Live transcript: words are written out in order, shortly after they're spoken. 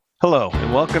Hello,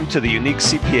 and welcome to the Unique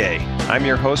CPA. I'm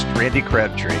your host, Randy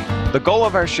Crabtree. The goal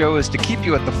of our show is to keep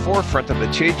you at the forefront of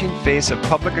the changing face of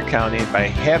public accounting by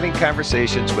having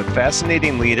conversations with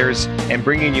fascinating leaders and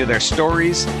bringing you their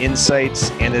stories,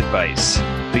 insights, and advice.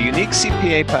 The Unique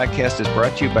CPA podcast is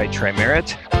brought to you by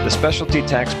Trimerit, the specialty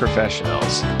tax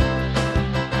professionals.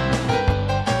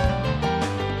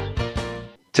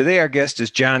 Today, our guest is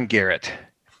John Garrett.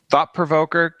 Thought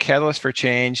provoker, catalyst for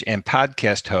change, and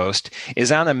podcast host,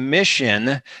 is on a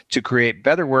mission to create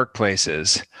better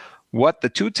workplaces. What the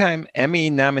two-time Emmy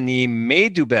nominee may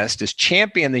do best is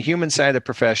champion the human side of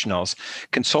professionals,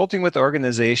 consulting with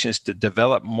organizations to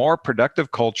develop more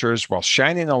productive cultures while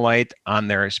shining a light on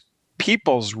their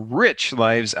people's rich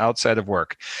lives outside of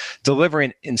work,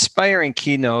 delivering inspiring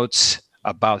keynotes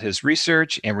about his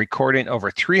research and recording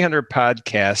over 300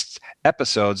 podcast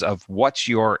episodes of What's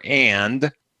Your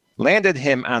And, landed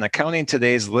him on Accounting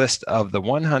Today's list of the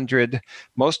 100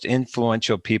 most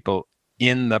influential people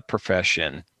in the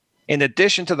profession. In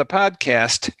addition to the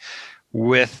podcast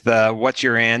with What's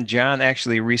Your And, John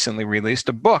actually recently released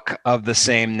a book of the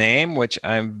same name, which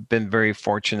I've been very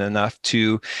fortunate enough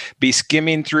to be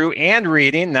skimming through and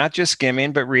reading, not just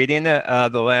skimming, but reading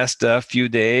the last few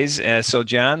days. So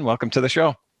John, welcome to the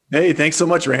show. Hey, thanks so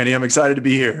much, Randy. I'm excited to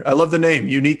be here. I love the name,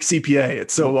 Unique CPA.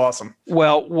 It's so awesome.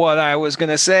 Well, what I was going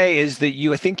to say is that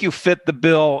I think you fit the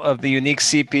bill of the Unique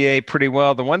CPA pretty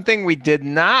well. The one thing we did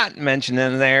not mention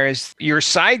in there is your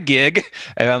side gig.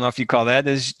 I don't know if you call that,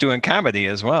 is doing comedy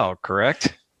as well,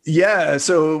 correct? Yeah.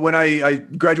 So when I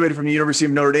graduated from the University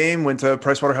of Notre Dame, went to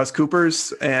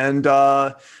PricewaterhouseCoopers,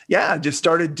 and just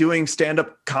started doing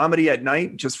stand-up comedy at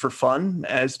night just for fun,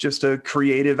 as just a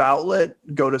creative outlet.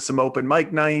 Go to some open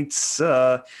mic nights.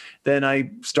 Then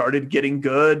I started getting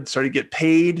good, started to get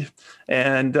paid,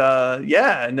 and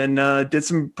then did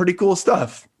some pretty cool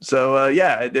stuff. So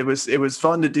it was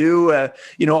fun to do,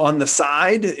 on the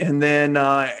side. And then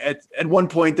at one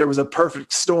point there was a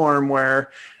perfect storm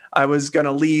where I was going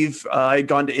to leave. I'd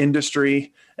gone to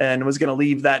industry and was going to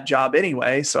leave that job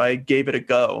anyway. So I gave it a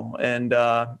go. And,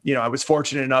 I was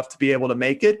fortunate enough to be able to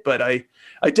make it. But I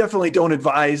definitely don't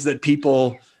advise that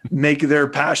people make their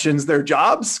passions their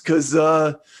jobs, because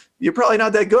you're probably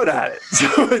not that good at it. So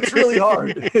it's really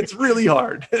hard. It's really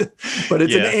hard. But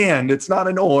it's an and. It's not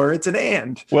an or. It's an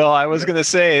and. Well, I was going to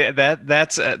say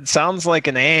that sounds like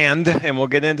an and we'll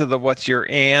get into the what's your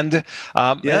and.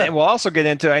 And we'll also get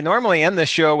into, I normally end the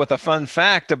show with a fun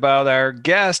fact about our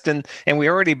guest, and we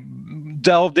already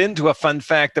delved into a fun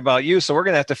fact about you. So we're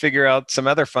going to have to figure out some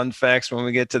other fun facts when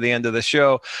we get to the end of the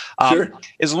show. Sure.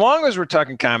 As long as we're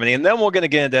talking comedy, and then we're going to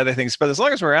get into other things, but as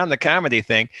long as we're on the comedy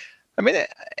thing, I mean,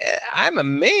 I'm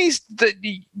amazed that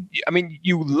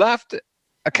you left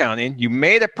accounting, you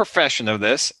made a profession of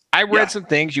this. I read some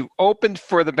things. You opened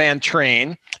for the band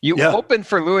Train. You opened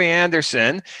for Louis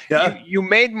Anderson. Yeah. You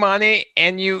made money,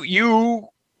 and you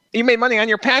made money on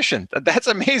your passion. That's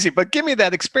amazing. But give me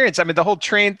that experience. I mean, the whole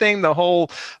Train thing, the whole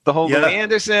Louis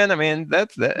Anderson. I mean,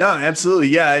 that's that. No, absolutely.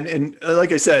 Yeah. And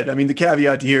like I said, I mean, the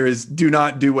caveat here is do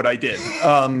not do what I did.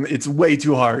 It's way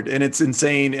too hard, and it's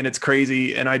insane, and it's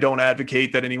crazy. And I don't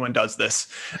advocate that anyone does this.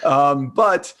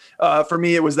 But for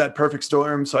me, it was that perfect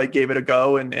storm. So I gave it a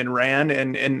go and ran,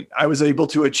 and I was able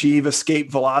to achieve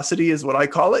escape velocity is what I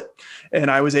call it. And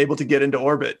I was able to get into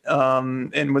orbit,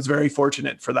 and was very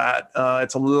fortunate for that.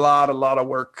 It's a lot of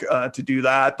work to do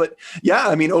that. But yeah,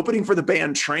 I mean, opening for the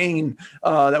band Train,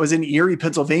 that was in Erie,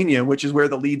 Pennsylvania, which is where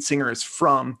the lead singer is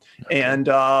from. And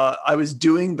I was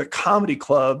doing the comedy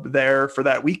club there for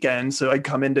that weekend. So I'd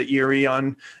come into Erie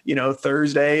on,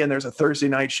 Thursday, and there's a Thursday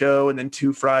night show, and then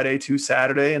 2 Friday, 2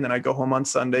 Saturday, and then I go home on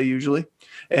Sunday usually.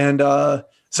 And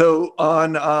so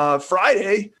on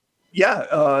Friday,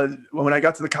 when I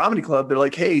got to the comedy club, they're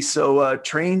like, hey, so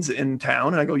Train's in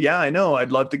town. And I go, yeah, I know.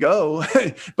 I'd love to go,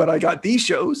 but I got these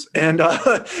shows. And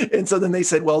so then they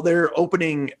said, well, their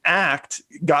opening act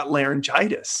got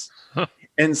laryngitis.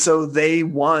 And so they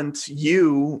want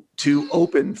you to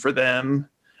open for them.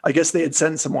 I guess they had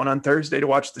sent someone on Thursday to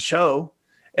watch the show.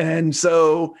 And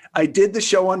so I did the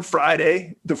show on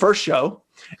Friday, the first show.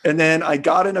 And then I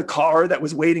got in a car that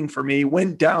was waiting for me,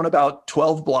 went down about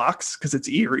 12 blocks because it's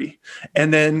Erie,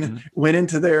 and then went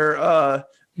into their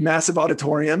massive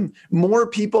auditorium. More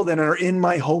people than are in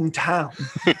my hometown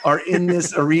are in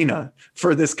this arena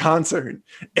for this concert.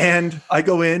 And I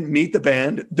go in, meet the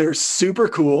band. They're super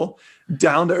cool,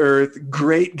 down to earth,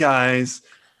 great guys.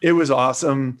 It was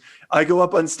awesome. I go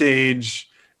up on stage.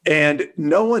 and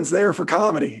no one's there for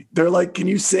comedy. They're like, can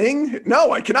you sing?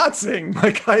 No, I cannot sing.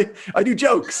 Like I do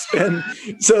jokes. And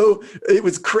so it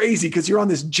was crazy because you're on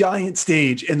this giant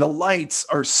stage and the lights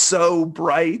are so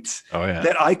bright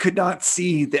that I could not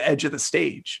see the edge of the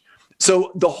stage.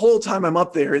 So the whole time I'm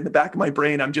up there in the back of my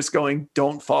brain, I'm just going,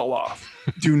 don't fall off.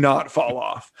 Do not fall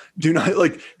off. Do not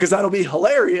because that'll be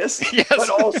hilarious, but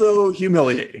also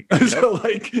humiliating. And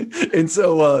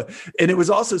it was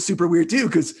also super weird too,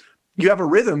 because you have a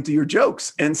rhythm to your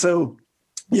jokes. And so,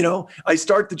 I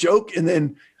start the joke and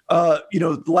then,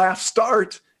 laughs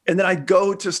start. And then I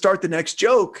go to start the next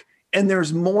joke and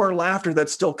there's more laughter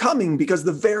that's still coming because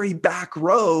the very back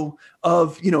row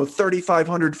of,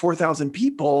 3,500, 4,000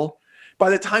 people, by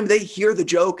the time they hear the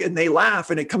joke and they laugh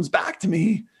and it comes back to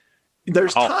me,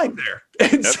 there's time there.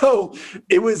 And so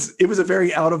it was a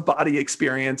very out of body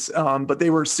experience, but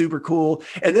they were super cool.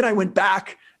 And then I went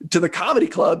back to the comedy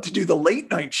club to do the late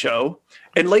night show,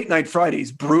 and late night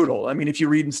Friday's brutal. I mean, if you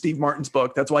read in Steve Martin's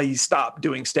book, that's why he stopped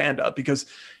doing stand-up, because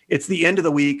it's the end of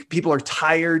the week. People are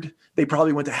tired. They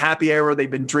probably went to happy hour. They've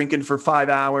been drinking for 5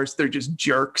 hours. They're just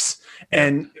jerks.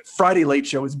 And Friday late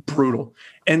show is brutal.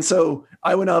 And so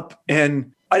I went up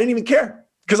and I didn't even care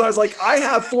because I was like, I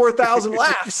have 4,000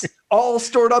 laughs all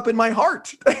stored up in my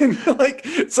heart. And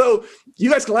so you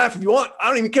guys can laugh if you want. I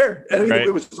don't even care. And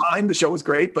it was fine. The show was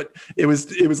great, but it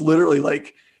was literally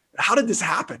like, how did this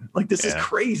happen? Like, this is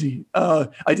crazy.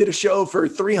 I did a show for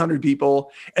 300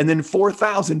 people and then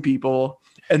 4,000 people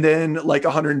and then like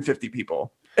 150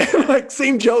 people. Like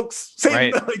same jokes,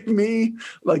 same like me.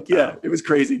 Like, it was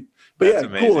crazy. But that's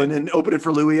amazing. Cool. And then opened it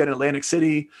for Louis at Atlantic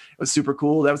City. It was super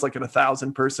cool. That was like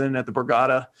 1,000 person at the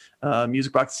Borgata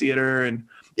Music Box Theater. And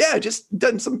just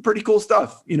done some pretty cool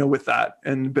stuff, with that,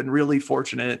 and been really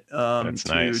fortunate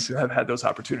to have had those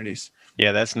opportunities.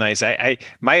 Yeah, that's nice.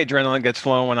 My adrenaline gets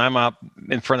flowing when I'm up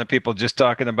in front of people just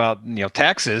talking about,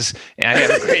 taxes, and I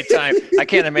have a great time. I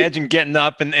can't imagine getting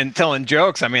up and telling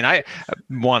jokes. I mean, I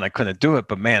couldn't do it,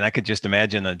 but man, I could just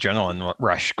imagine an adrenaline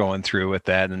rush going through with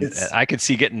that. And I could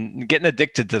see getting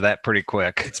addicted to that pretty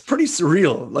quick. It's pretty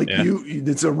surreal. Like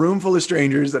it's a room full of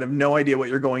strangers that have no idea what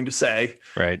you're going to say.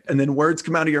 Right. And then words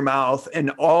come out of your mouth and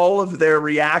all of their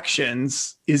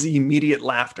reactions is immediate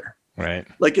laughter. Right.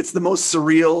 Like it's the most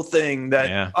surreal thing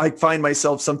that I find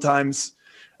myself sometimes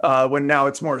when now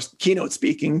it's more keynote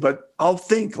speaking, but I'll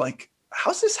think like,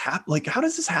 how's this happen? Like, how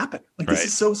does this happen? Like, this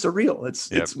is so surreal.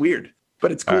 It's weird,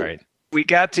 but it's cool. All right. We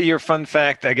got to your fun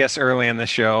fact, I guess, early in the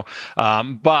show.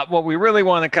 But what we really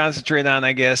want to concentrate on,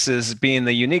 I guess, is being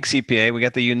the unique CPA. We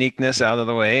got the uniqueness out of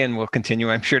the way, and we'll continue,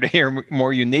 I'm sure, to hear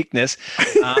more uniqueness.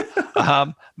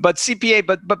 But CPA,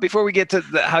 but before we get to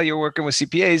how you're working with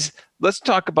CPAs, let's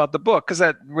talk about the book, because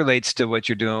that relates to what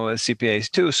you're doing with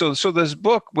CPAs too. So this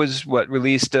book was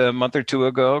released a month or two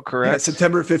ago, correct? Yeah,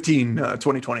 September 15,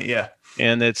 2020. Yeah.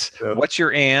 And it's What's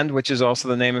Your And, which is also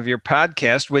the name of your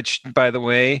podcast, which, by the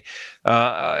way,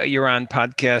 you're on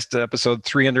podcast episode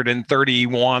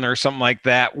 331 or something like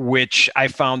that, which I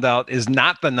found out is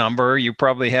not the number. You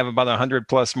probably have about 100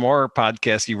 plus more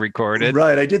podcasts you recorded.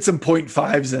 Right. I did some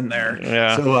 0.5s in there.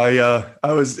 Yeah. So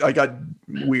I got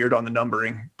weird on the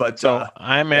numbering, but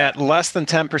I'm at less than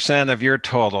 10% of your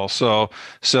total. So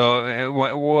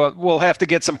we'll have to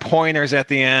get some pointers at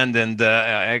the end and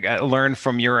I learn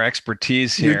from your expertise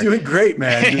here. You're doing great,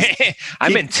 man.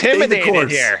 I'm intimidated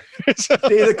here.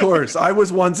 Stay the course. I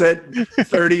was once at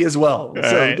 30 as well.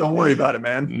 So don't worry about it,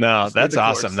 man. No, that's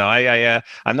awesome. No,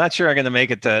 I'm not sure I'm going to make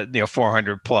it to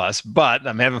 400 plus, but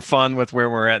I'm having fun with where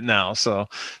we're at now. So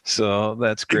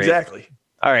that's great. Exactly.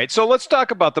 All right. So let's talk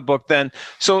about the book then.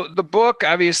 So the book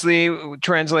obviously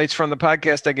translates from the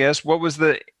podcast, I guess. What was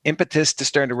the impetus to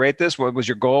start to write this? What was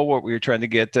your goal? What were you trying to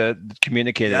get to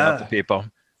communicate out to people?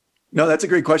 No, that's a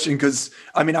great question. Cause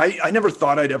I mean, I never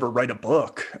thought I'd ever write a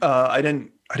book. I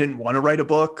didn't want to write a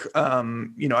book.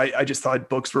 I just thought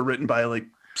books were written by like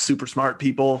super smart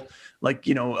people, like,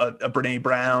 a Brene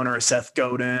Brown or a Seth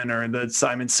Godin or the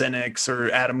Simon Sinek's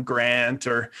or Adam Grant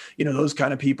or, those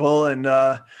kind of people. And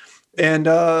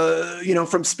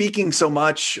from speaking so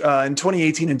much in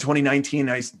 2018 and 2019,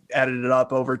 I added it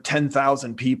up. Over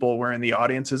 10,000 people were in the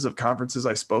audiences of conferences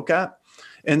I spoke at.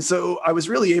 And so I was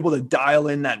really able to dial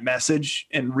in that message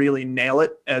and really nail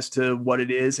it as to what it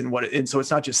is and so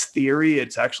it's not just theory,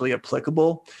 it's actually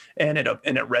applicable and it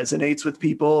resonates with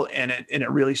people and it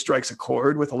really strikes a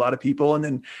chord with a lot of people. And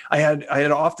then I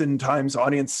had oftentimes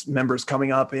audience members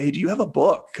coming up, hey, do you have a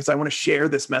book? Because I want to share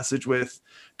this message with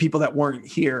people that weren't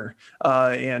here.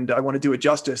 And I want to do it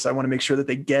justice. I want to make sure that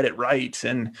they get it right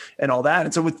and all that.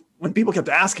 And so when people kept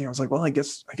asking, I was like, well, I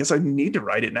guess I need to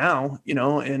write it now,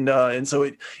 and so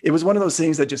it was one of those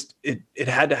things that just, it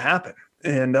had to happen.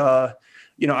 And,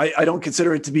 I don't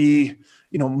consider it to be,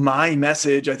 my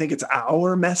message. I think it's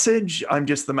our message. I'm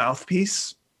just the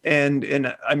mouthpiece.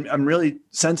 And I'm really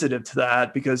sensitive to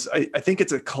that, because I think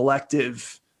it's a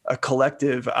collective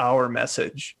our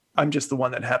message. I'm just the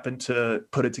one that happened to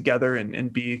put it together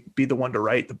and be the one to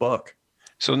write the book.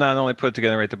 So not only put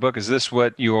together, write the book, is this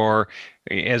what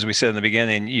as we said in the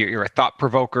beginning, you're a thought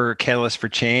provoker, catalyst for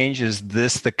change? Is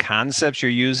this the concepts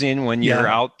you're using when you're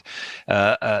out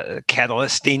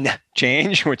catalysting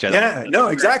change? No,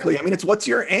 exactly. I mean, it's what's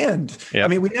your and. Yep. I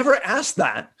mean, we never ask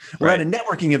that. We're at a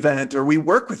networking event, or we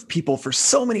work with people for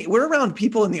we're around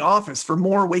people in the office for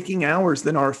more waking hours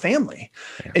than our family.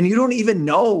 Yeah. And you don't even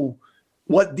know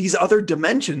what these other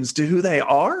dimensions to who they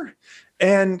are.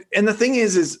 And the thing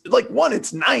is like, one,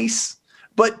 it's nice,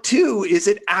 but two, is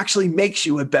it actually makes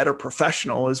you a better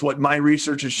professional, is what my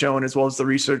research has shown, as well as the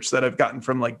research that I've gotten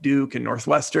from like Duke and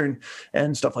Northwestern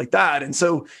and stuff like that. And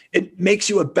so it makes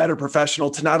you a better professional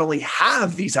to not only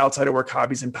have these outside of work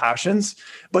hobbies and passions,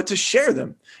 but to share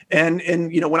them. And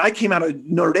when I came out of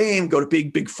Notre Dame, go to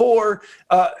Big Four,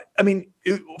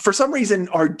 for some reason,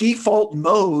 our default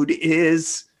mode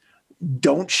is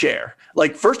don't share.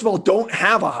 Like, first of all, don't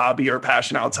have a hobby or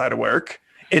passion outside of work.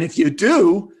 And if you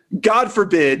do, God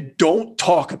forbid, don't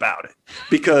talk about it,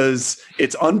 because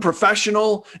it's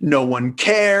unprofessional. No one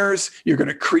cares. You're going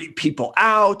to creep people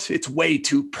out. It's way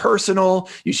too personal.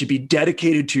 You should be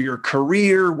dedicated to your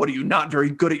career. What are you not very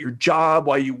good at your job?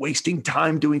 Why are you wasting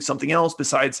time doing something else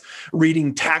besides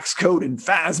reading tax code and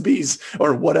FASBs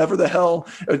or whatever the hell?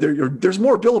 There's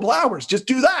more billable hours. Just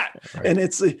do that. Right.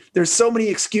 And there's so many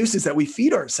excuses that we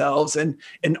feed ourselves, and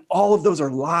all of those are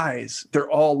lies.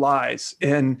 They're all lies.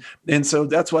 And so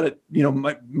that's what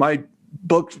my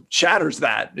book shatters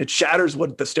that. It shatters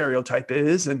what the stereotype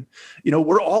is. And,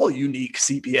 we're all unique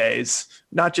CPAs,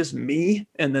 not just me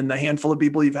and then the handful of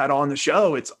people you've had on the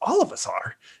show. It's all of us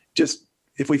are. Just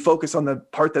if we focus on the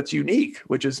part that's unique,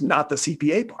 which is not the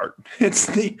CPA part, it's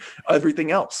the everything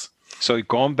else. So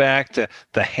going back to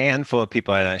the handful of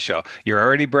people I had on the show, you're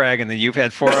already bragging that you've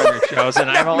had 400 shows and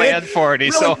I've only had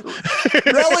 40. So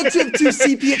relative to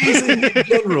CPAs in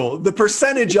general, the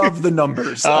percentage of the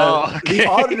numbers, the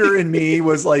auditor in me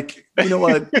was like,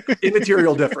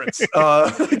 immaterial difference.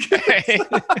 I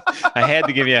had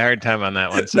to give you a hard time on that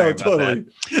one. Sorry about that.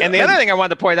 And the other thing I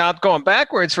wanted to point out, going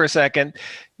backwards for a second,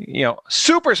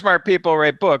 super smart people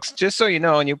write books, just so you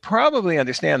know, and you probably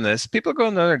understand this. People go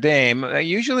to Notre Dame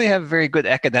usually have very good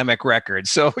academic records.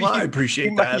 So I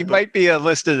appreciate that. You might be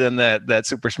listed in that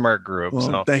super smart group. Well,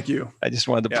 so thank you. I just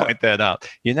wanted to point that out.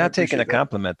 You're not taking a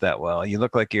compliment that well. You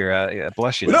look like you're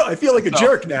blushing. Well, no, I feel like a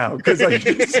jerk now because I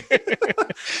just...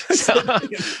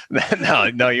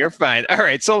 No, you're fine. All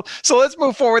right. So let's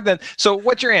move forward then. So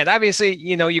what's your end? Obviously,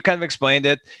 you kind of explained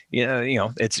it,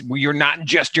 you're not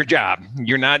just your job.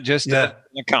 You're not just an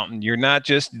accountant. You're not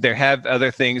just, there have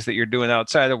other things that you're doing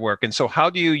outside of work. And so how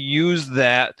do you use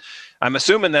that? I'm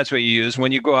assuming that's what you use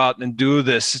when you go out and do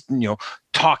this,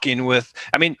 talking with,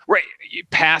 right,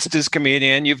 past as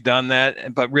comedian, you've done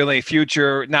that, but really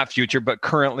but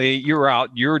currently you're out,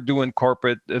 you're doing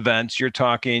corporate events, you're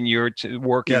talking, you're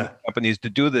working with companies to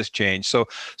do this change. So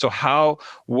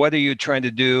what are you trying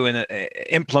to do and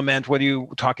implement? What are you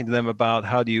talking to them about?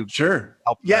 How do you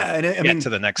help get to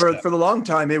the next step? For the long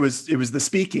time, it was the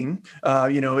speaking,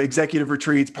 executive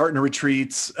retreats, partner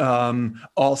retreats,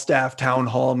 all staff town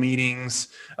hall meetings,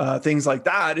 things like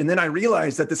that. And then I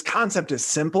realized that this concept is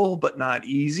simple, but not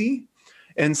easy.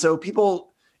 And so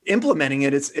people implementing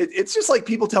it, it's just like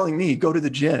people telling me, go to the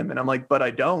gym. And I'm like, but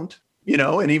I don't,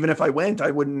 and even if I went,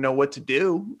 I wouldn't know what to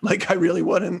do. Like, I really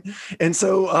wouldn't. And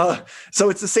so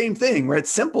it's the same thing where it's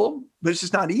simple, but it's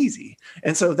just not easy.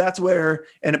 And so that's where,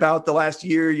 in about the last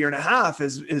year and a half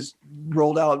is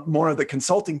rolled out more of the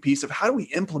consulting piece of how do we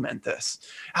implement this?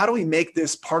 How do we make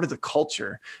this part of the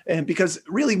culture? And because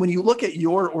really, when you look at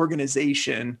your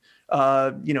organization,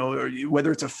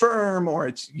 whether it's a firm or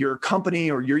it's your company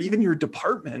or even your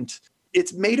department,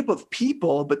 it's made up of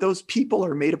people, but those people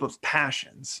are made up of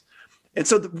passions. And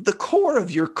so the core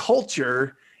of your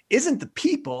culture isn't the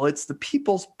people, it's the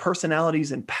people's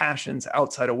personalities and passions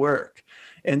outside of work.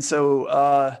 And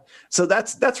so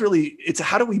that's really, it's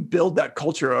how do we build that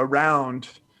culture around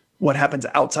what happens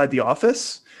outside the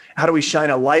office? How do we shine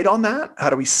a light on that? How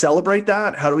do we celebrate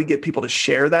that? How do we get people to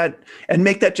share that and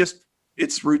make that just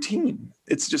it's routine.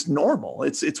 It's just normal.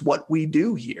 It's what we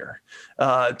do here,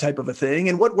 type of a thing.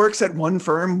 And what works at one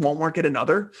firm won't work at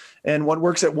another. And what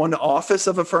works at one office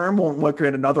of a firm won't work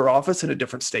at another office in a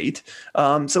different state.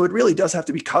 So it really does have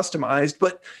to be customized,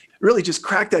 but really just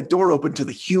crack that door open to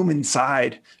the human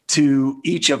side to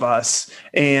each of us,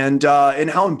 and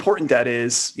how important that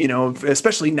is,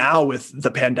 especially now with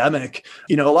the pandemic.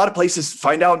 A lot of places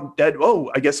find out that, oh,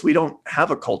 I guess we don't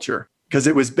have a culture, because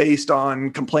it was based on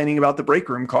complaining about the break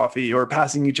room coffee or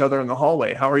passing each other in the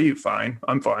hallway. How are you? Fine.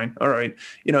 I'm fine. All right.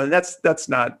 And that's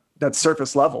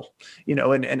surface level,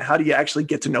 and how do you actually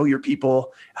get to know your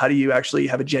people? How do you actually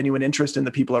have a genuine interest in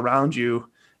the people around you?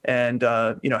 And,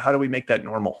 how do we make that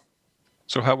normal?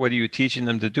 So what are you teaching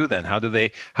them to do then? How do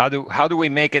we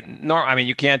make it normal? I mean,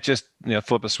 you can't just,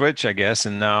 flip a switch, I guess.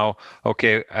 And now,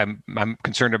 okay, I'm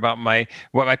concerned about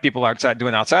what my people are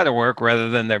doing outside of work, rather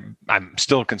than I'm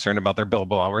still concerned about their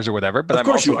billable hours or whatever, but I'm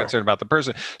also concerned about the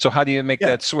person. So how do you make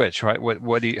that switch, right?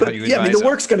 How do you advise I mean, the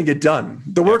work's going to get done.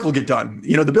 The work will get done.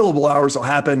 The billable hours will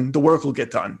happen. The work will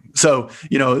get done. So,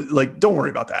 don't worry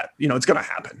about that. It's going to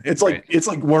happen. It's like, It's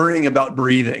like worrying about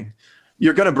breathing.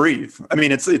 You're going to breathe. I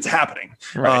mean, it's happening.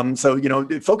 Right. So,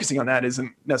 focusing on that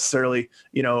isn't necessarily,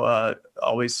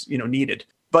 always, needed.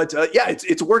 But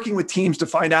it's working with teams to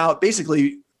find out.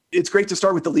 Basically, it's great to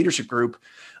start with the leadership group.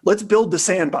 Let's build the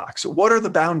sandbox. What are the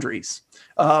boundaries?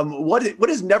 What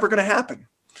is never going to happen?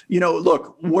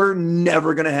 Look, we're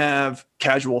never going to have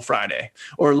casual Friday,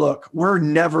 or look, we're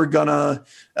never gonna,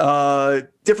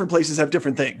 different places have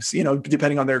different things,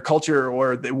 depending on their culture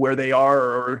or where they are,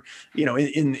 or,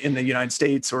 in the United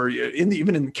States, or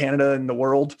even in Canada and the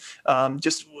world,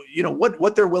 just,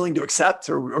 what they're willing to accept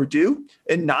or do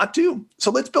and not do.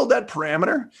 So let's build that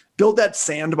parameter, build that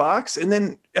sandbox, and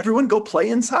then everyone go play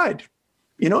inside,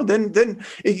 then,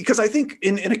 because I think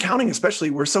in accounting, especially,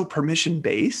 we're so permission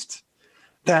based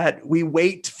that we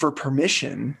wait for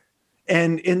permission,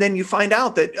 and then you find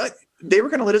out that they were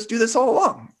going to let us do this all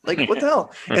along. Like, what the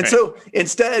hell? Right. And so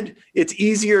instead, it's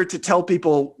easier to tell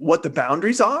people what the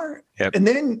boundaries are, and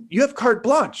then you have carte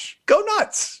blanche. Go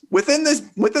nuts within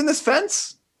this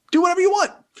fence. Do whatever you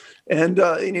want, and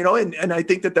I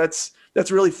think that's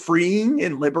really freeing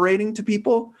and liberating to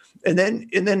people. And then,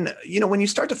 when you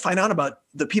start to find out about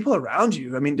the people around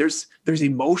you, I mean, there's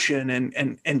emotion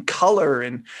and color,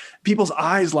 and people's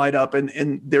eyes light up,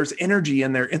 and there's energy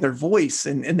in their voice,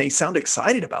 and they sound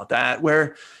excited about that.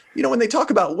 Where, when they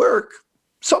talk about work,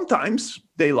 sometimes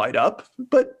they light up,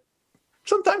 but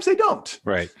sometimes they don't.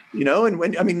 Right. And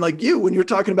when you're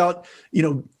talking about,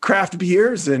 craft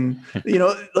beers, and,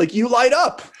 you light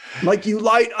up. Like, you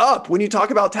light up when you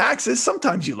talk about taxes.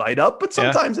 Sometimes you light up, but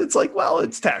sometimes it's like, well,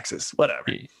 it's taxes, whatever.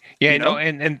 Yeah,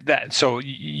 and that, so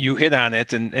you hit on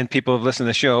it, and people have listened to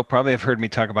the show probably have heard me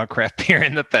talk about craft beer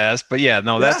in the past, but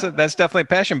that's definitely a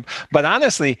passion. But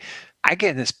honestly, I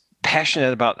get this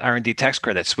passionate about R&D tax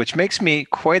credits, which makes me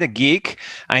quite a geek.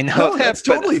 I know that's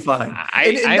totally fine.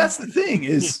 And that's the thing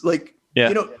is, like,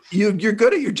 you're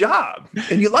good at your job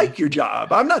and you like your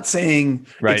job. I'm not saying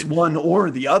it's one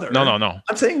or the other. No.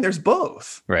 I'm saying there's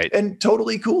both. Right. And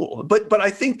totally cool. But I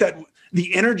think that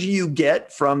the energy you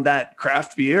get from that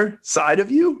craft beer side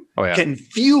of you can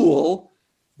fuel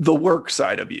the work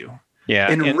side of you.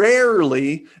 Yeah. And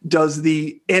rarely does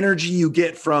the energy you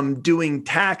get from doing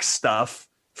tax stuff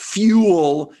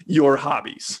fuel your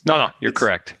hobbies. No, you're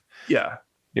correct. Yeah.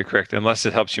 You're correct. Unless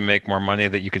it helps you make more money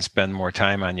that you can spend more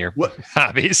time on your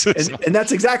hobbies. And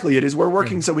that's exactly it. Is we're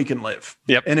working so we can live.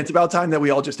 Yep. And it's about time that we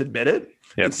all just admit it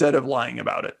instead of lying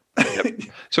about it. Yep.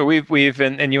 So we've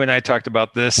and you and I talked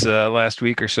about this last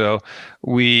week or so.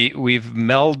 We've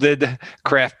melded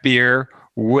craft beer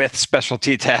with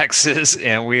specialty taxes,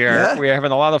 and we are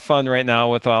having a lot of fun right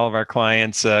now with all of our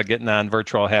clients, getting on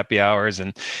virtual happy hours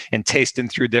and tasting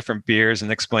through different beers and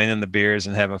explaining the beers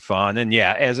and having fun. And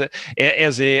as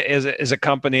a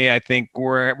company, I think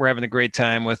we're having a great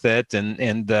time with it. And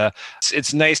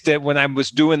it's nice that when I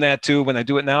was doing that too, when I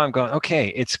do it now, I'm going, okay,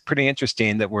 it's pretty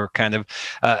interesting that we're kind of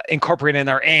incorporating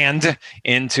our and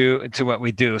into what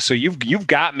we do. So you've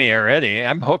got me already.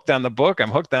 I'm hooked on the book.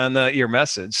 I'm hooked on your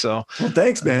message. So. Well,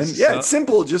 thanks, man. Yeah, it's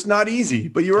simple, just not easy,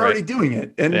 but you're already doing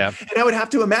it. And I would have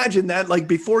to imagine that, like,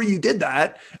 before you did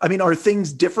that, I mean, are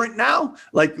things different now?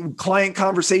 Like client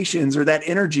conversations, or that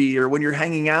energy, or when you're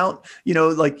hanging out,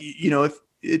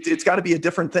 it's got to be a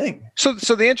different thing. So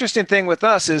the interesting thing with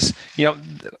us is,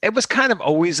 it was kind of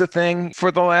always a thing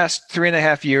for the last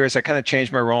 3.5 years. I kind of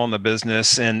changed my role in the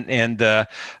business, and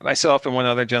myself and one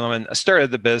other gentleman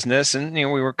started the business, and we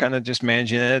were kind of just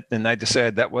managing it. And I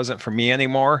decided that wasn't for me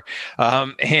anymore.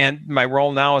 And my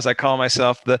role now is I call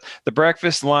myself the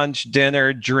breakfast, lunch,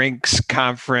 dinner, drinks,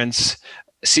 conference,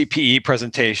 CPE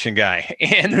presentation guy.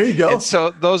 And there you go. And so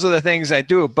those are the things I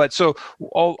do. But so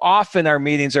often our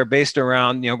meetings are based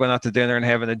around, going out to dinner and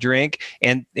having a drink.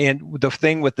 And the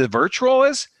thing with the virtual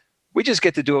is we just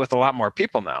get to do it with a lot more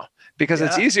people now because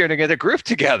it's easier to get a group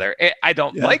together. I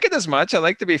don't like it as much. I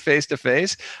like to be face to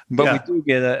face, but we do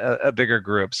get a bigger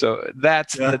group. So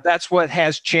that's what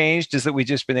has changed, is that we've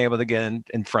just been able to get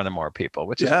in front of more people,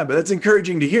 which is, but that's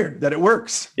encouraging to hear that it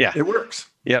works. Yeah, it works.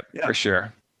 Yep, for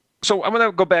sure. So I'm going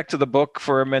to go back to the book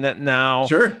for a minute now.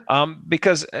 Sure.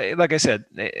 Because like I said,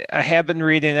 I have been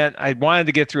reading it. I wanted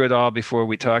to get through it all before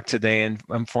we talked today. And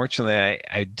unfortunately,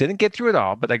 I didn't get through it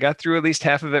all, but I got through at least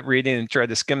half of it reading and tried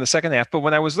to skim the second half. But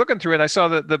when I was looking through it, I saw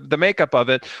that the makeup of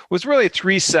it was really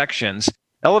 3 sections.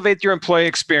 Elevate your employee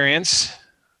experience,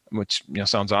 which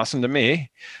sounds awesome to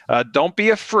me. Don't be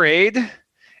afraid.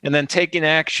 And then taking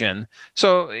action.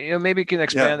 So maybe you can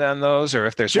expand on those, or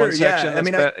if there's one section.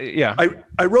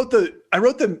 I wrote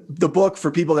the book for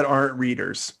people that aren't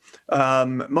readers.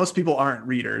 Most people aren't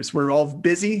readers. We're all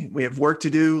busy. We have work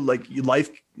to do. Like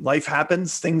life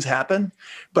happens, things happen.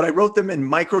 But I wrote them in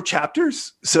micro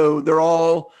chapters, so they're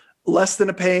all less than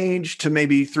a page to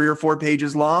maybe 3 or 4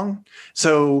 pages long.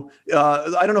 So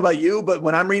I don't know about you, but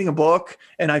when I'm reading a book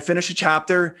and I finish a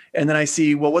chapter and then I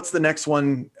see, well, what's the next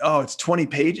one? Oh, it's 20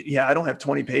 pages. Yeah, I don't have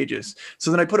 20 pages. So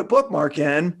then I put a bookmark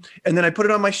in and then I put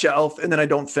it on my shelf and then I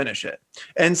don't finish it.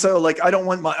 And so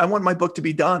I want my book to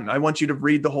be done. I want you to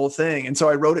read the whole thing. And so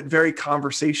I wrote it very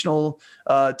conversational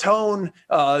tone,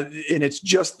 and it's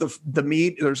just the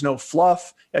meat. There's no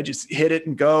fluff. I just hit it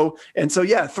and go. And so,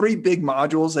 3 big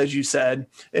modules, as you said,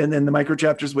 and then the micro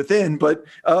chapters within. But,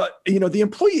 the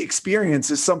employee experience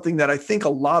is something that I think a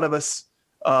lot of us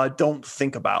don't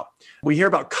think about. We hear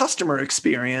about customer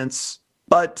experience,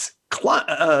 but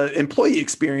employee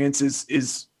experience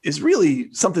is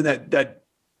really something that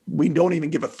we don't even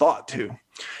give a thought to.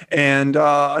 And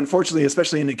unfortunately,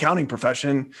 especially in the accounting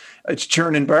profession, it's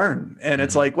churn and burn. And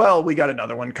it's like, well, we got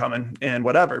another one coming and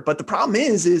whatever. But the problem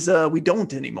is we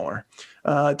don't anymore.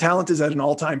 Talent is at an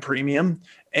all-time premium.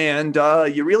 And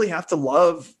you really have to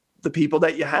love the people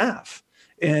that you have.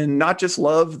 And not just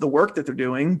love the work that they're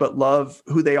doing, but love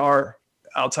who they are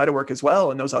outside of work as well,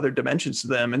 and those other dimensions to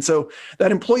them. And so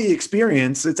that employee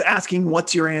experience, it's asking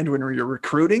what's your and when you're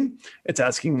recruiting, it's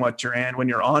asking what's your and when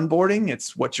you're onboarding,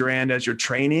 it's what's your and as you're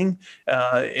training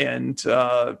and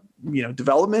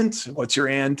development, what's your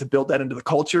and to build that into the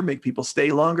culture, make people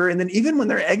stay longer. And then even when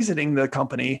they're exiting the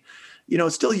company,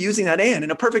 still using that and.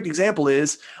 And a perfect example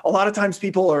is a lot of times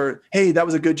people are, hey, that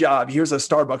was a good job. Here's a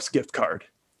Starbucks gift card.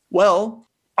 Well,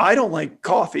 I don't like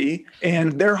coffee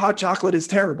and their hot chocolate is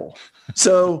terrible.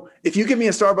 So if you give me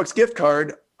a Starbucks gift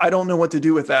card, I don't know what to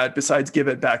do with that besides give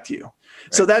it back to you. Right.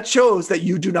 So that shows that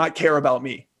you do not care about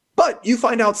me. But you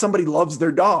find out somebody loves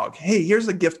their dog. Hey, here's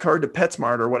a gift card to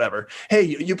PetSmart or whatever. Hey,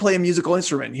 you play a musical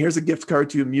instrument. Here's a gift card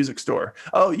to a music store.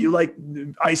 Oh, you like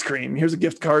ice cream. Here's a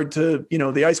gift card to,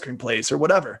 the ice cream place or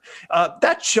whatever.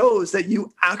 That shows that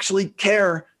you actually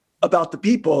care about the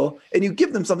people and you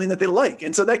give them something that they like.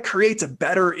 And so that creates a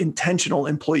better intentional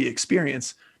employee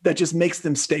experience that just makes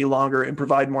them stay longer and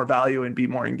provide more value and be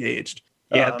more engaged.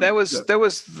 Yeah, that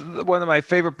was one of my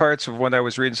favorite parts of what I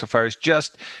was reading so far, is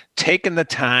just taking the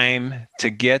time to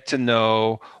get to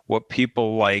know what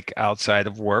people like outside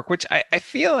of work, which I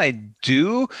feel I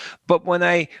do. But when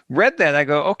I read that, I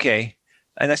go, okay.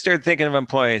 And I started thinking of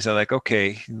employees. I'm like,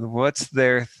 okay, what's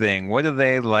their thing? What do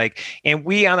they like? And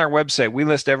we, on our website, we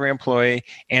list every employee.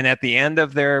 And at the end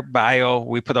of their bio,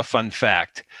 we put a fun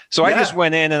fact. So I just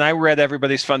went in and I read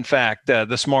everybody's fun fact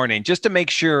this morning just to make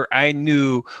sure I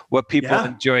knew what people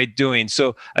enjoyed doing.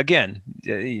 So again,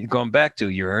 going back to,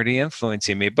 you're already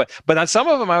influencing me. But on some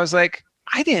of them, I was like,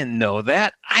 I didn't know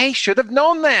that. I should have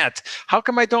known that. How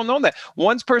come I don't know that?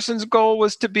 One person's goal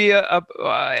was to be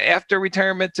after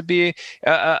retirement to be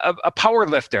a power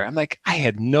lifter. I'm like, I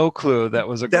had no clue that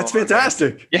was a goal. That's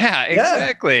fantastic. Yeah,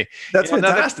 exactly. That's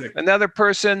fantastic. Another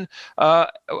person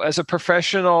as a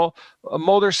professional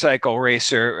motorcycle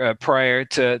racer prior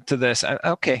to this.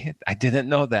 Okay, I didn't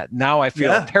know that. Now I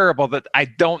feel terrible that I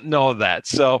don't know that.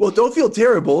 So, well, don't feel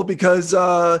terrible because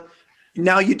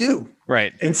now you do.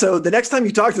 Right. And so the next time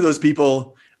you talk to those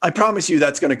people, I promise you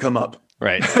that's going to come up.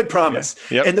 Right. I promise.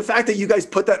 Yeah. Yep. And the fact that you guys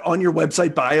put that on your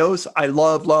website bios, I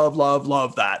love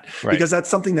that, Right. because that's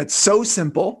something that's so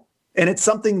simple, and it's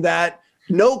something that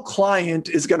no client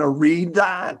is going to read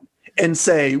that and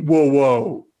say,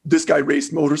 whoa, this guy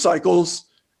raced motorcycles.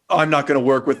 I'm not going to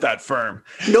work with that firm.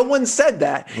 No one said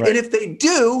that. Right. And if they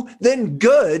do, then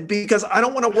good, because I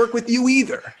don't want to work with you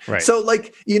either. Right. So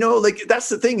that's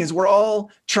the thing, is we're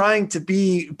all trying to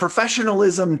be,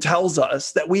 professionalism tells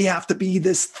us that we have to be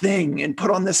this thing and put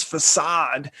on this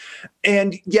facade.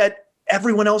 And yet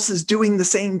everyone else is doing the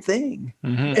same thing.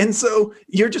 Mm-hmm. And so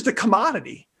you're just a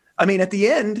commodity. I mean, at the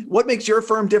end, what makes your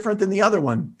firm different than the other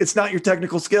one? It's not your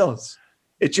technical skills.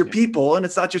 It's your people, and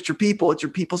it's not just your people, it's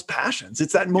your people's passions.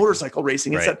 It's that motorcycle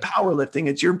racing, it's that powerlifting,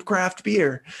 it's your craft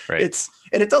beer. Right.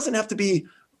 And it doesn't have to be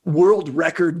world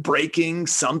record breaking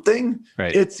something.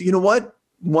 Right. It's, you know what?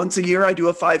 Once a year I do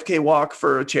a 5K walk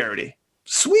for a charity.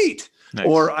 Sweet. Nice.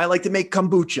 Or I like to make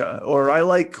kombucha, or I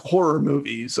like horror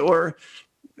movies, or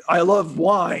I love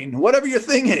wine, whatever your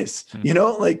thing is,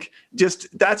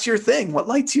 just that's your thing. What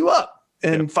lights you up?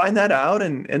 And find that out.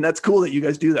 And that's cool that you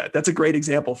guys do that. That's a great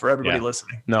example for everybody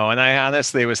listening. No, and I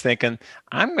honestly was thinking,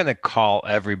 I'm going to call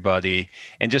everybody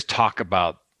and just talk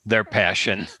about their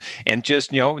passion, and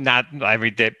just, not every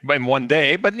day in one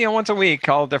day, but, once a week,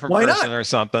 call a different person or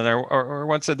something, or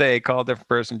once a day, call a different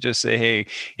person, just say, hey,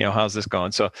 how's this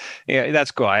going? So that's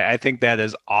cool. I think that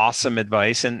is awesome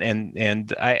advice.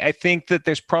 And I think that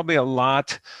there's probably a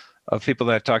lot of people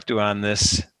that I've talked to on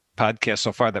this podcast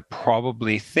so far that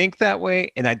probably think that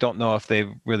way, and I don't know if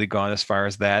they've really gone as far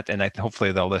as that, and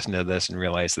hopefully they'll listen to this and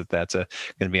realize that that's going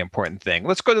to be an important thing.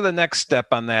 Let's go to the next step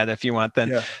on that, if you want.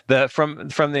 Then from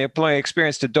the employee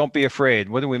experience to don't be afraid.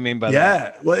 What do we mean by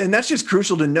that? Well, and that's just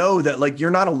crucial to know that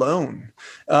you're not alone.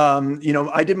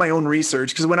 I did my own research,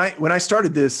 because when I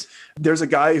started this, there's a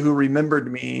guy who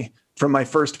remembered me from my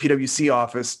first PwC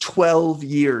office 12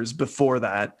 years before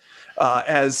that.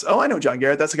 I know John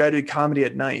Garrett. That's the guy who did Comedy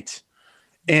at Night.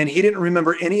 And he didn't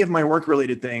remember any of my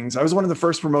work-related things. I was one of the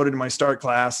first promoted in my start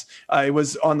class. I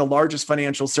was on the largest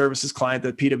financial services client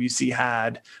that PwC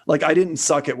had. I didn't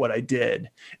suck at what I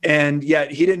did. And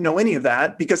yet he didn't know any of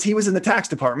that, because he was in the tax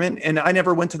department, and I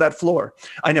never went to that floor.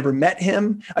 I never met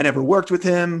him. I never worked with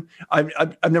him.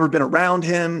 I've never been around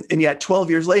him. And yet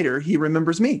 12 years later, he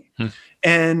remembers me.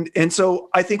 And so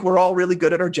I think we're all really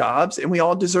good at our jobs, and we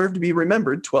all deserve to be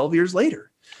remembered 12 years later.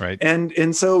 Right.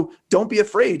 And so don't be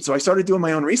afraid. So I started doing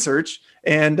my own research,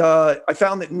 and I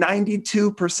found that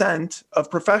 92%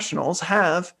 of professionals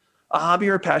have a hobby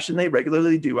or a passion they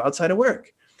regularly do outside of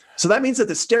work. So that means that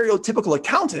the stereotypical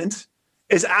accountant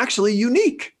is actually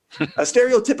unique. A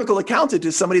stereotypical accountant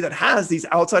is somebody that has these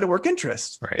outside of work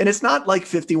interests. Right. And it's not like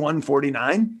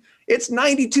 51-49. It's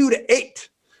 92-8.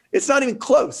 It's not even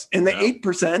close. And the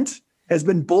 8% has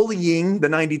been bullying the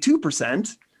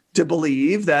 92% to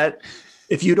believe that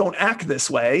if you don't act this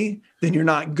way, then you're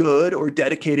not good or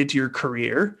dedicated to your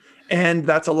career. And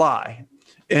that's a lie.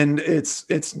 And it's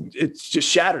just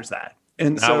shatters that.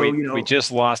 And now so, we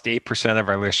just lost 8% of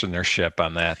our listenership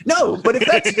on that. No, but if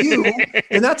that's you,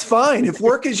 then that's fine. If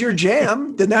work is your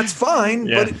jam, then that's fine.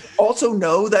 Yeah. But also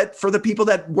know that for the people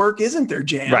that work isn't their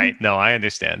jam. Right. No, I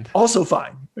understand. Also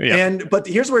fine. Yeah. But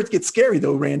here's where it gets scary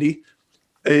though, Randy,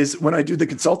 is when I do the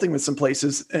consulting with some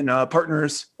places, and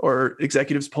partners or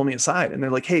executives pull me aside and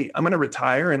they're like, hey, I'm going to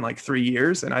retire in 3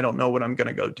 years and I don't know what I'm going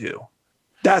to go do.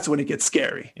 That's when it gets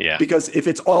scary. Yeah. Because if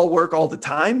it's all work all the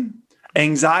time,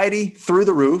 anxiety through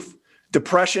the roof,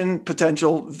 depression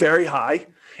potential very high,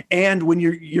 and when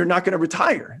you're not going to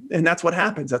retire, and that's what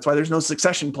happens. That's why there's no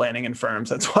succession planning in firms.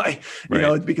 That's why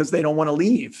it's because they don't want to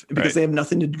leave, because they have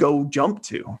nothing to go jump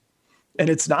to, and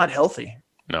it's not healthy.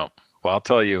 No. Well, I'll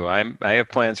tell you, I have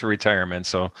plans for retirement,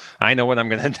 so I know what I'm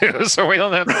going to do. So we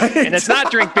don't have, and it's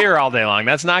not drink beer all day long.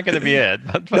 That's not going to be it.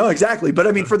 But, no, exactly. But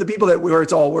I mean, for the people where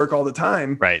it's all work all the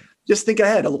time, right? Just think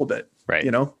ahead a little bit, right?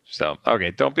 So okay,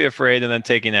 don't be afraid, and then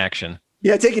taking action.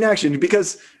 Yeah, taking action,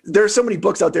 because there are so many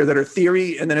books out there that are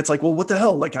theory, and then it's like, well, what the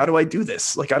hell? How do I do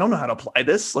this? I don't know how to apply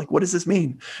this. What does this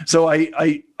mean? So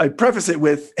I preface it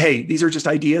with, hey, these are just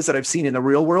ideas that I've seen in the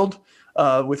real world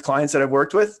with clients that I've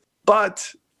worked with,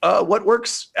 but what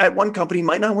works at one company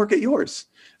might not work at yours.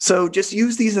 So just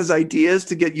use these as ideas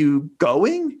to get you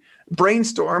going,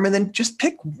 brainstorm, and then just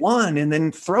pick one and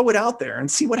then throw it out there and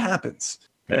see what happens,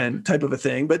 and type of a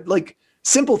thing. But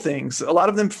simple things, a lot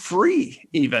of them free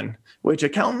even, which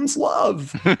accountants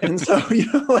love. And so,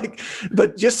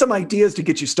 but just some ideas to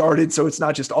get you started. So it's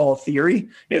not just all theory.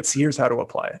 It's here's how to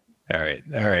apply it. All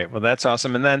right. Well, that's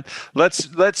awesome. And then let's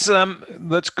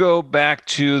go back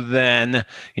to then,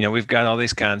 we've got all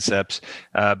these concepts.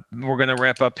 We're going to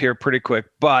wrap up here pretty quick,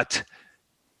 but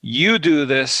you do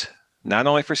this not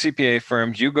only for CPA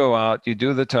firms, you go out, you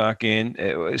do the talking.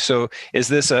 So is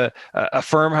this a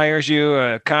firm hires you,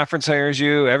 a conference hires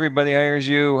you, everybody hires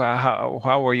you?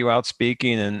 How are you out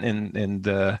speaking? And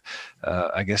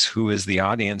I guess who is the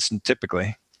audience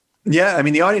typically? Yeah, I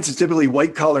mean, the audience is typically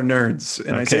white collar nerds.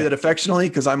 And Okay. I say that affectionately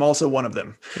because I'm also one of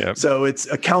them. Yep. So it's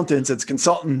accountants, it's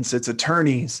consultants, it's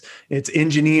attorneys, it's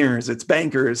engineers, it's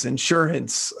bankers,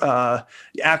 insurance,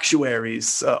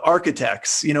 actuaries,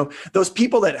 architects, those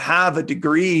people that have a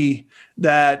degree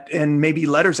and maybe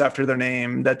letters after their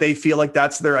name that they feel like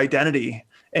that's their identity.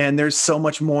 And there's so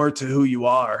much more to who you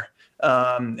are.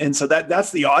 And so that's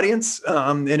the audience,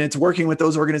 and it's working with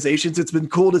those organizations. It's been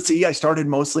cool to see. I started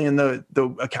mostly in the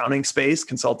accounting space,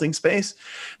 consulting space,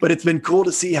 but it's been cool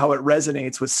to see how it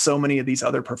resonates with so many of these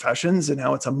other professions and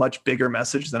how it's a much bigger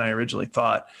message than I originally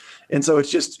thought. And so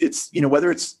it's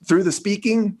whether it's through the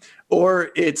speaking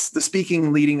or it's the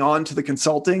speaking leading on to the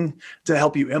consulting to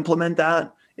help you implement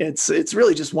that. It's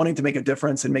really just wanting to make a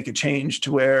difference and make a change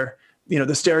to where the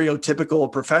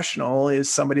stereotypical professional is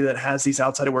somebody that has these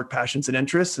outside of work passions and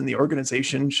interests, and the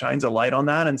organization shines a light on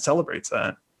that and celebrates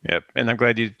that. Yep. And I'm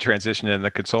glad you transitioned into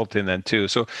the consulting then too.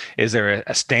 So is there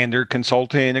a standard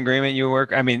consulting agreement you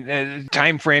work? I mean,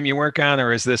 time frame you work on,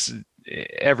 or is this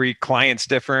every client's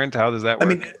different? How does that work?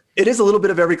 I mean, it is a little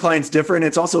bit of every client's different.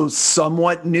 It's also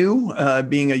somewhat new,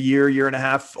 being a year and a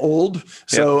half old.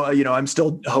 So, I'm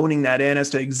still honing that in as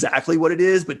to exactly what it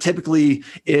is. But typically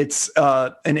it's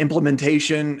an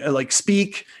implementation, like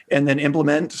speak and then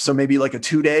implement. So maybe like a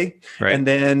 2-day. Right. And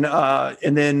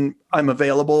then I'm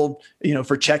available,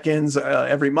 for check-ins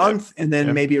every month. And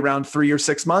then maybe around 3 or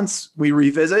 6 months, we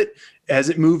revisit as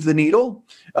it moved the needle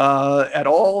at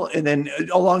all. And then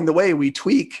along the way, we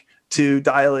tweak to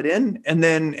dial it in. And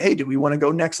then, hey, do we want to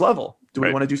go next level? Do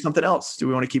we want to do something else? Do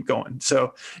we want to keep going?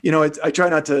 So, I try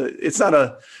not to, it's not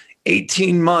a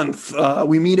 18-month,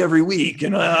 we meet every week.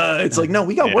 And it's like, no,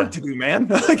 we got work to do, man.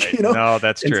 No,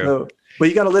 that's true. So, but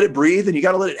you got to let it breathe and you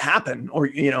got to let it happen, or,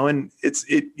 and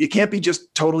it can't be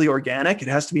just totally organic. It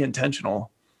has to be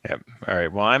intentional. Yep. All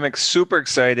right. Well, I'm super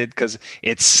excited because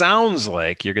it sounds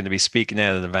like you're going to be speaking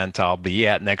at an event I'll be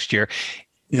at next year.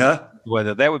 Yeah.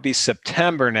 Whether that would be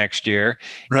September next year.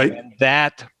 Right. And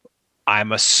that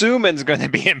I'm assuming is going to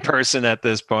be in person at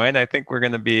this point. I think we're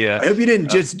going to be. I hope you didn't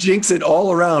just jinx it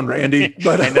all around, Randy.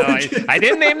 But I know I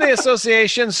didn't name the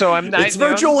association, so I'm not. It's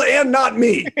virtual and not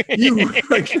me.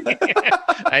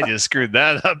 I just screwed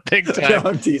that up big time. No,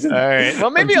 I'm teasing. All right. Well,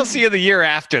 maybe I'll see you the year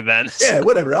after then. Yeah,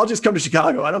 whatever. I'll just come to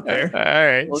Chicago. I don't care. All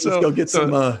right. We'll just go get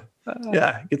some.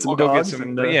 Get some dogs.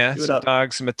 Some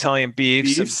dogs, some Italian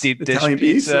beef, some deep dish Italian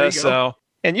pizza. Beef, so.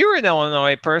 And you were an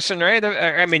Illinois person, right?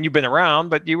 I mean, you've been around,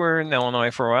 but you were in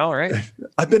Illinois for a while, right?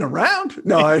 I've been around.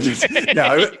 No, I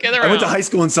went to high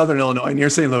school in Southern Illinois near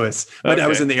St. Louis. My dad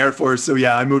was in the Air Force, so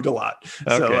I moved a lot.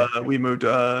 Okay. So we moved,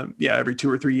 every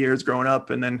 2 or 3 years growing up,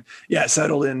 and then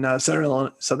settled in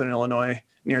Southern Illinois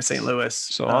near St. Louis.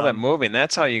 So all that moving,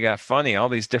 that's how you got funny. All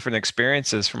these different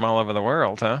experiences from all over the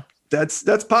world, huh?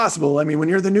 That's possible. I mean, when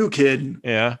you're the new kid,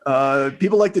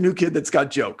 people like the new kid that's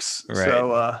got jokes. Right.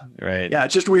 So, yeah,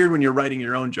 it's just weird when you're writing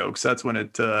your own jokes. That's when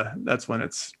it's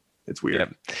weird.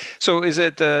 Yep. So is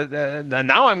it,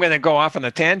 now I'm going to go off on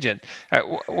a tangent.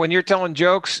 When you're telling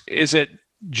jokes, is it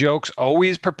jokes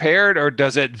always prepared, or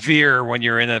does it veer when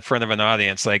you're in front of an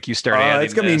audience? Like you start adding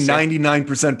it's going to be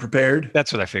 99% prepared.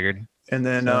 That's what I figured. And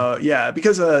then,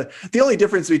 because the only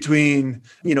difference between,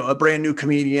 a brand new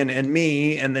comedian and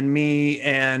me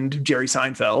and Jerry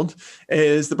Seinfeld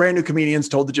is the brand new comedian's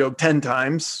told the joke 10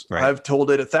 times. Right. I've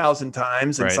told it 1,000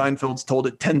 times, and Seinfeld's told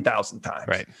it 10,000 times.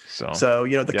 Right. So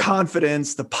the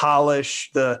confidence, the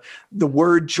polish, the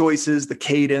word choices, the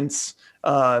cadence,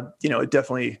 it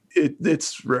definitely,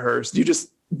 it's rehearsed. You just,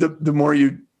 the more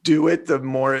you do it, the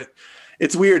more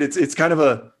it's weird. It's kind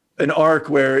of an arc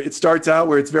where it starts out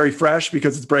where it's very fresh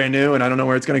because it's brand new and I don't know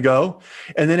where it's going to go.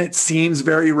 And then it seems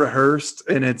very rehearsed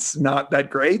and it's not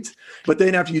that great. But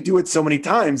then after you do it so many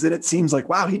times, then it seems like,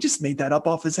 wow, he just made that up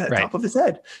off his head, top of his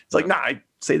head. It's like, nah, I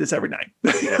say this every night.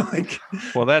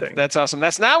 Well, that's awesome.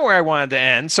 That's not where I wanted to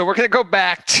end. So we're going to go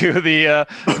back to the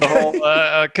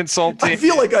whole consulting. I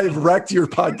feel like I've wrecked your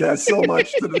podcast so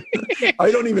much. I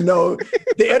don't even know.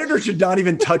 The editor should not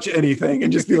even touch anything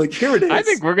and just be like, here it is. I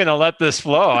think we're going to let this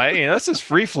flow. This is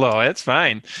free flow. It's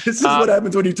fine. This is what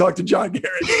happens when you talk to John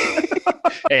Garrett.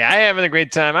 Hey, I'm having a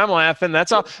great time. I'm laughing.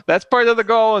 That's all. That's part of the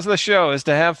goal of the show, is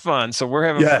to have fun. So we're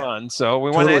having fun. So we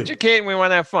want to educate and we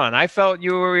want to have fun. I felt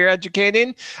you were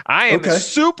educating. I am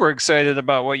super excited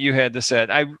about what you had to say.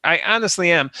 I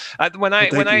honestly am. When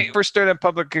I first started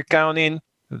public accounting,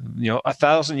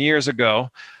 1,000 years ago,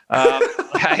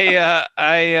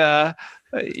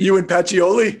 You and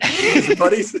Pacioli,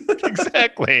 buddies.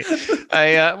 Exactly.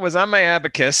 I was on my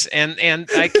abacus, and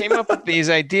I came up with these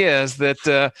ideas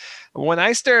that when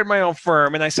I started my own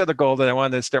firm, and I set a goal that I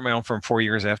wanted to start my own firm 4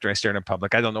 years after I started in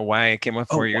public. I don't know why I came with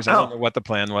 4 years. Wow. I don't know what the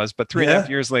plan was, but 3.5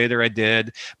 years later I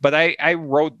did. But I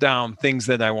wrote down things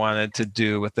that I wanted to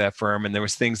do with that firm, and there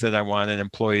was things that I wanted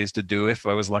employees to do if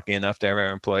I was lucky enough to have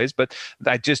employees. But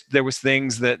there was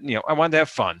things that, I wanted to have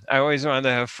fun. I always wanted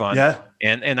to have fun. Yeah.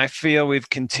 And I feel we've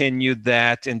continued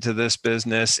that into this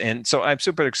business. And so I'm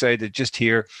super excited just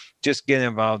get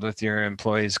involved with your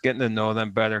employees, getting to know them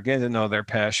better, getting to know their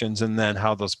passions, and then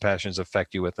how those passions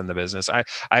affect you within the business. I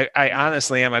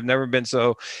honestly am. I've never been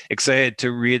so excited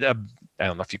to read I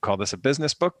don't know if you call this a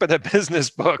business book, but a business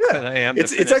book that I am.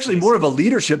 It's actually more of a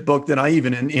leadership book than I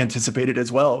even anticipated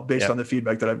as well, based on the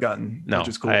feedback that I've gotten, which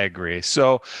is cool. I agree.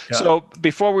 So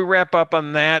before we wrap up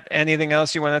on that, anything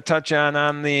else you want to touch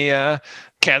on the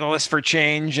catalyst for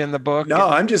change in the book? No,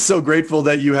 I'm just so grateful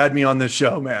that you had me on this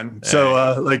show, man. So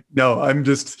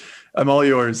I'm all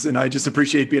yours, and I just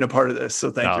appreciate being a part of this.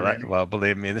 So thank you. Well,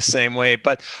 believe me, the same way.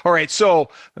 But all right. So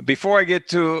before I get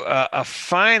to a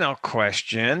final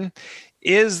question,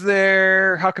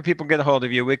 how can people get a hold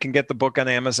of you? We can get the book on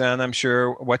Amazon, I'm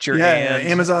sure. What's your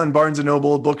Amazon, Barnes &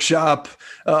 Noble, Bookshop,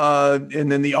 and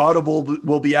then the Audible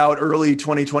will be out early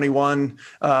 2021,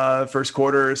 first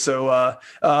quarter. So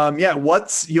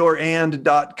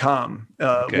what'syourand.com.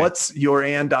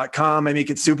 What'syourand.com. I make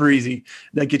it super easy.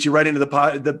 That gets you right into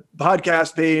the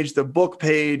podcast page, the book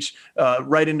page,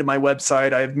 right into my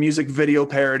website. I have music video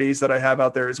parodies that I have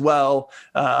out there as well.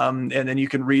 And then you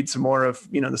can read some more of,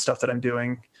 the stuff that I'm doing.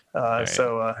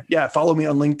 Follow me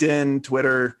on LinkedIn,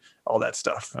 Twitter, all that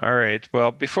stuff. All right.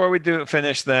 Well, before we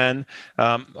finish then,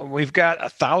 we've got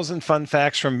 1,000 fun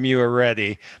facts from you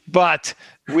already, but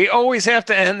we always have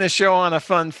to end the show on a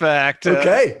fun fact.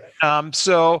 Okay.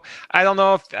 So I don't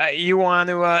know if you want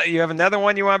to, you have another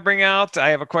one you want to bring out? I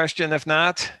have a question if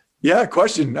not. Yeah,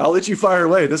 question. I'll let you fire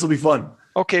away. This will be fun.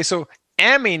 Okay. So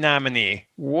Emmy nominee,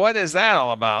 what is that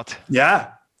all about? Yeah.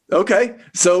 Okay.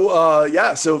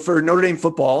 So for Notre Dame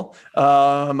football,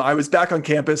 I was back on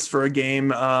campus for a game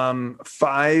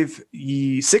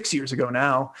 6 years ago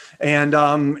now.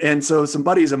 And so some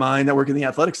buddies of mine that work in the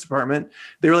athletics department,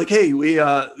 they were like, hey, we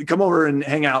come over and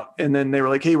hang out. And then they were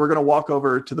like, hey, we're going to walk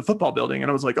over to the football building. And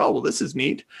I was like, oh, well, this is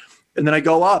neat. And then I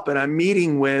go up and I'm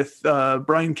meeting with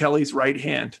Brian Kelly's right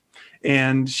hand.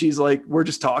 And she's like, we're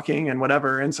just talking and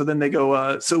whatever. And so then they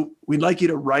go, so we'd like you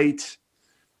to write,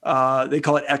 they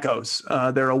call it Echoes,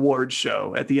 their awards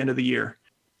show at the end of the year.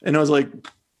 And I was like,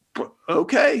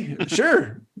 okay,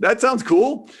 sure. That sounds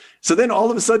cool. So then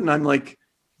all of a sudden I'm like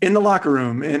in the locker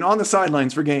room and on the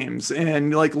sidelines for games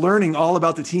and like learning all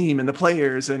about the team and the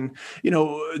players and,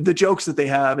 the jokes that they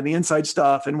have and the inside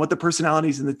stuff and what the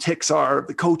personalities and the tics are of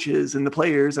the coaches and the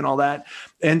players and all that.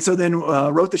 And so then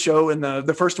wrote the show, and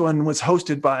the first one was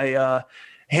hosted by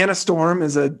Hannah Storm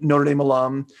is a Notre Dame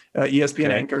alum, ESPN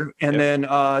anchor. And then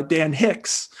Dan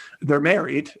Hicks, they're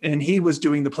married, and he was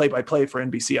doing the play-by-play for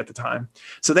NBC at the time.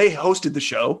 So they hosted the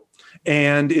show,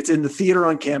 and it's in the theater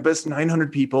on campus,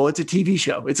 900 people. It's a TV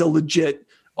show. It's a legit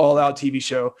all-out TV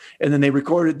show. And then they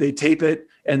tape it,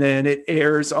 and then it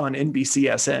airs on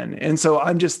NBCSN. And so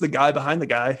I'm just the guy behind the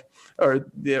guy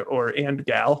and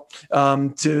gal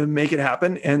to make it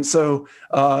happen. And so,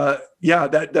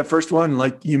 that first one,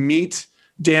 like you meet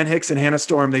Dan Hicks and Hannah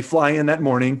Storm, they fly in that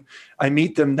morning. I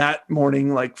meet them that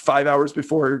morning, like 5 hours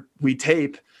before we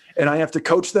tape, and I have to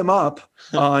coach them up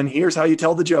on here's how you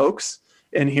tell the jokes,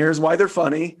 and here's why they're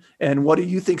funny, and what do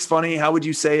you think's funny? How would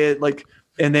you say it?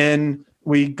 And then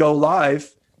we go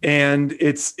live, and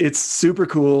it's super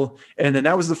cool. And then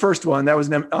that was the first one that was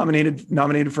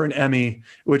nominated for an Emmy,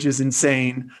 which is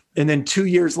insane. And then 2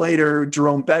 years later,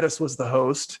 Jerome Bettis was the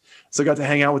host. So I got to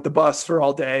hang out with the bus for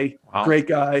all day. Wow. Great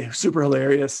guy, super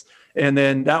hilarious. And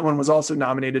then that one was also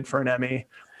nominated for an Emmy.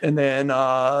 And then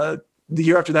the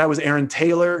year after that was Aaron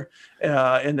Taylor.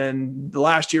 And then the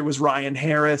last year was Ryan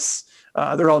Harris.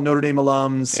 They're all Notre Dame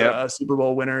alums, Super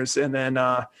Bowl winners. And then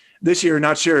this year,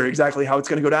 not sure exactly how it's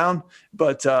going to go down,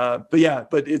 but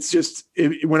it's just,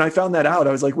 when I found that out,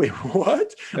 I was like, wait,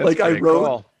 what? That's like I wrote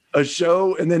cool. a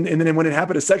show, and then when it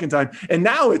happened a second time, and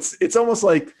now it's almost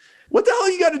like, what the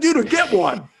hell you got to do to get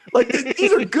one? Like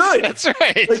these are good. That's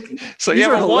right. Like, so you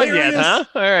haven't won yet, huh?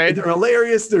 All right. They're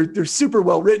hilarious. They're super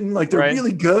well written. Like they're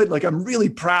really good. Like I'm really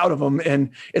proud of them. And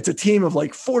it's a team of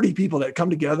like 40 people that come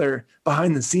together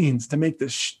behind the scenes to make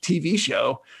this TV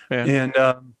show. Yeah. And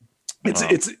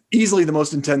It's easily the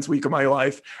most intense week of my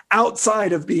life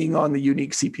outside of being on the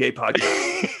Unique CPA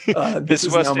podcast. This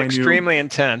was extremely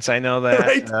intense. I know that.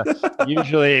 Right?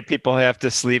 Usually people have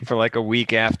to sleep for like a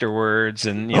week afterwards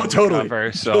and totally.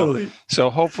 recover. So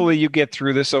hopefully you get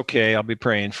through this okay. I'll be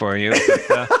praying for you.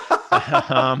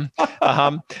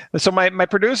 So my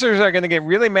producers are going to get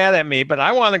really mad at me, but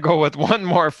I want to go with one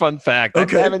more fun fact. I'm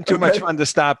having too much fun to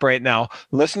stop right now.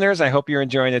 Listeners, I hope you're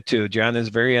enjoying it too. John is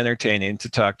very entertaining to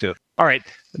talk to. All right,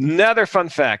 another fun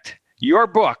fact. Your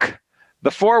book, the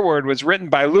foreword, was written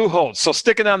by Lou Holtz. So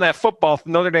sticking on that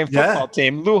Notre Dame football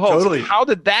team, Lou Holtz. Totally. How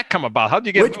did that come about? How did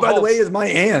you get? Which, by the way, is my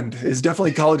and is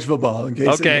definitely college football. In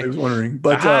case anybody was wondering.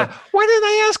 But why didn't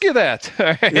I ask you that?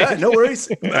 Right. Yeah, no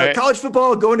worries. College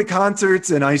football, going to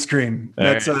concerts, and ice cream.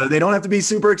 That's they don't have to be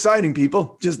super exciting,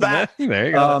 people. Just that. There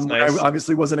you go. Nice. I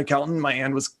obviously was an accountant. My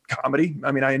and was comedy.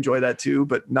 I mean, I enjoy that too,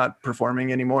 but not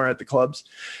performing anymore at the clubs.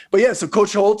 But yeah, so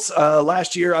Coach Holtz.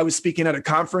 Last year, I was speaking at a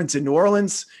conference in New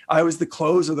Orleans. I was the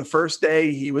close of the first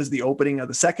day. He was the opening of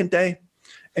the second day.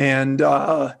 And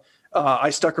I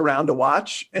stuck around to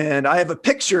watch. And I have a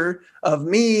picture of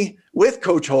me with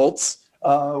Coach Holtz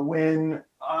when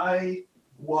I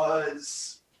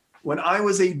was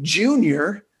a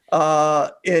junior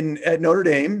at Notre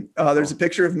Dame. There's a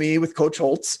picture of me with Coach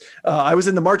Holtz. I was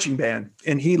in the marching band,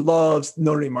 and he loves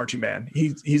Notre Dame marching band.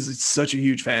 He's such a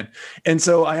huge fan. And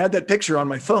so I had that picture on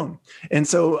my phone. And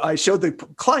so I showed the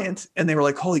client, and they were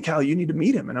like, "Holy cow, you need to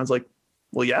meet him." And I was like,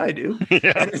 "Well, yeah, I do."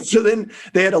 Yeah. And so then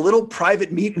they had a little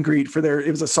private meet and greet for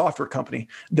it was a software company,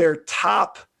 their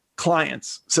top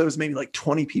clients. So it was maybe like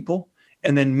 20 people,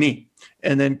 and then me.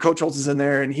 And then Coach Holtz is in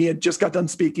there, and he had just got done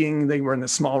speaking. They were in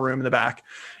this small room in the back.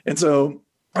 And so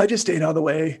I just stayed out of the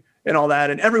way and all that.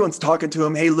 And everyone's talking to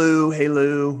him. Hey, Lou,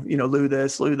 Lou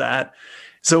this, Lou that.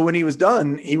 So when he was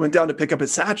done, he went down to pick up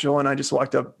his satchel, and I just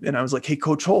walked up and I was like, "Hey,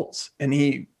 Coach Holtz." And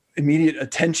he immediate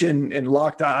attention and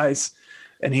locked eyes.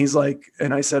 And he's like,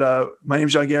 and I said, "My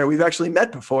name's John Garrett. We've actually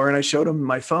met before." And I showed him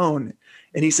my phone,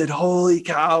 and he said, "Holy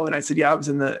cow." And I said, "Yeah, I was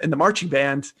in the marching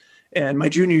band, and my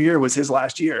junior year was his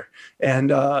last year." And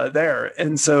there.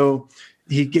 And so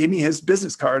he gave me his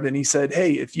business card, and he said,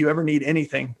 "Hey, if you ever need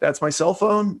anything, that's my cell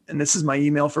phone. And this is my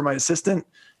email for my assistant.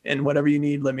 And whatever you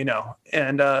need, let me know."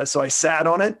 And so I sat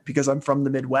on it because I'm from the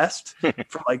Midwest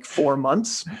for like 4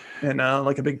 months and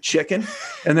like a big chicken.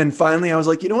 And then finally I was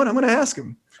like, you know what? I'm going to ask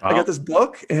him. I got this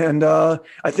book, and I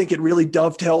think it really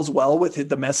dovetails well with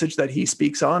the message that he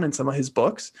speaks on in some of his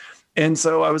books. And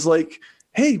so I was like,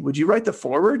 "Hey, would you write the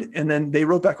foreword?" And then they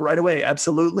wrote back right away,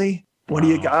 "Absolutely. What do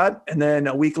you got?" And then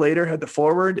a week later had the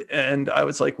foreword, and I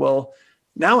was like, well,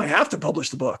 now I have to publish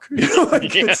the book. Now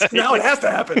it has to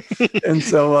happen. And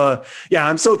so,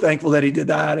 I'm so thankful that he did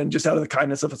that, and just out of the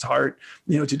kindness of his heart,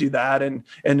 to do that. And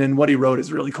then what he wrote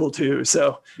is really cool too.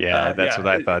 So that's what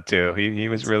I thought too. He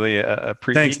was really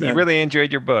thanks, man. He really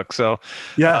enjoyed your book. So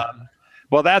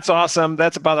well, that's awesome.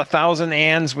 That's about 1,000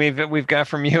 ands we've got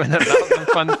from you and 1,000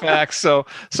 fun facts. So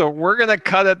we're gonna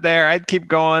cut it there. I'd keep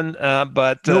going,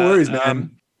 but no worries,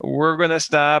 man. We're going to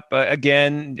stop.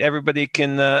 Again, everybody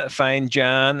can find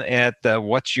John at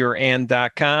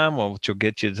whatsyourand.com, which will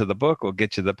get you to the book, we'll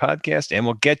get you the podcast, and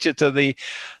we'll get you to the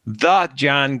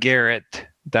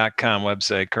johngarrett.com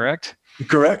website, correct?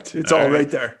 Correct. It's all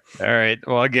right there. All right.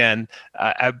 Well, again,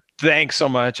 thanks so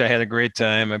much. I had a great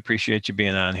time. I appreciate you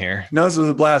being on here. No, this was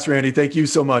a blast, Randy. Thank you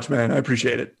so much, man. I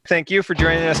appreciate it. Thank you for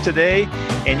joining us today.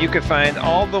 And you can find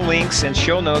all the links and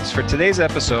show notes for today's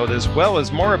episode, as well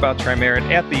as more about Tri-Merit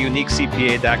at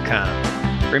theuniquecpa.com.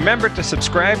 Remember to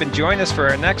subscribe and join us for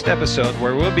our next episode,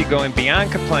 where we'll be going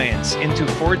beyond compliance into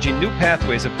forging new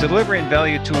pathways of delivering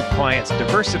value to clients,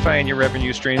 diversifying your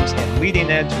revenue streams, and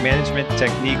leading-edge management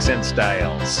techniques and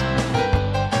styles.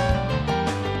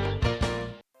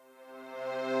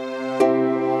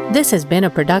 This has been a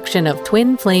production of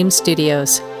Twin Flame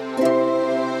Studios.